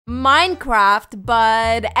Minecraft,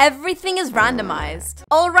 but everything is randomized.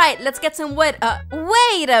 Alright, let's get some wood.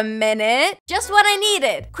 Wait a minute. Just what I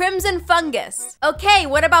needed. Crimson fungus. Okay,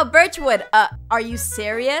 what about birchwood? Are you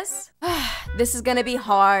serious? This is gonna be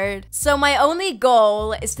hard. So my only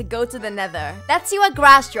goal is to go to the nether. Let's see what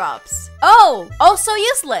grass drops. Oh, also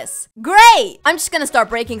useless. Great. I'm just gonna start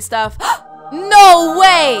breaking stuff. No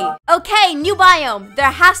way! Okay, new biome.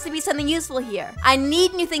 There has to be something useful here. I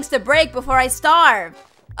need new things to break before I starve.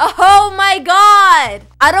 Oh my god!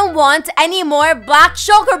 I don't want any more black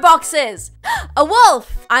shulker boxes. A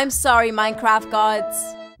wolf! I'm sorry, Minecraft gods.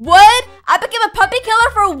 Wood? I became a puppy killer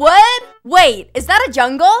for wood? Wait, is that a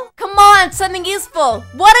jungle? Come on, something useful.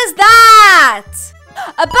 What is that?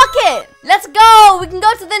 A bucket! Let's go! We can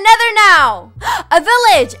go to the nether now! A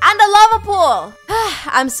village and a lava pool!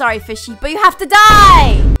 I'm sorry, fishy, but you have to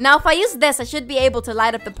die! Now, if I use this, I should be able to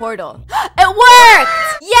light up the portal. It worked!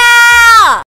 Yeah!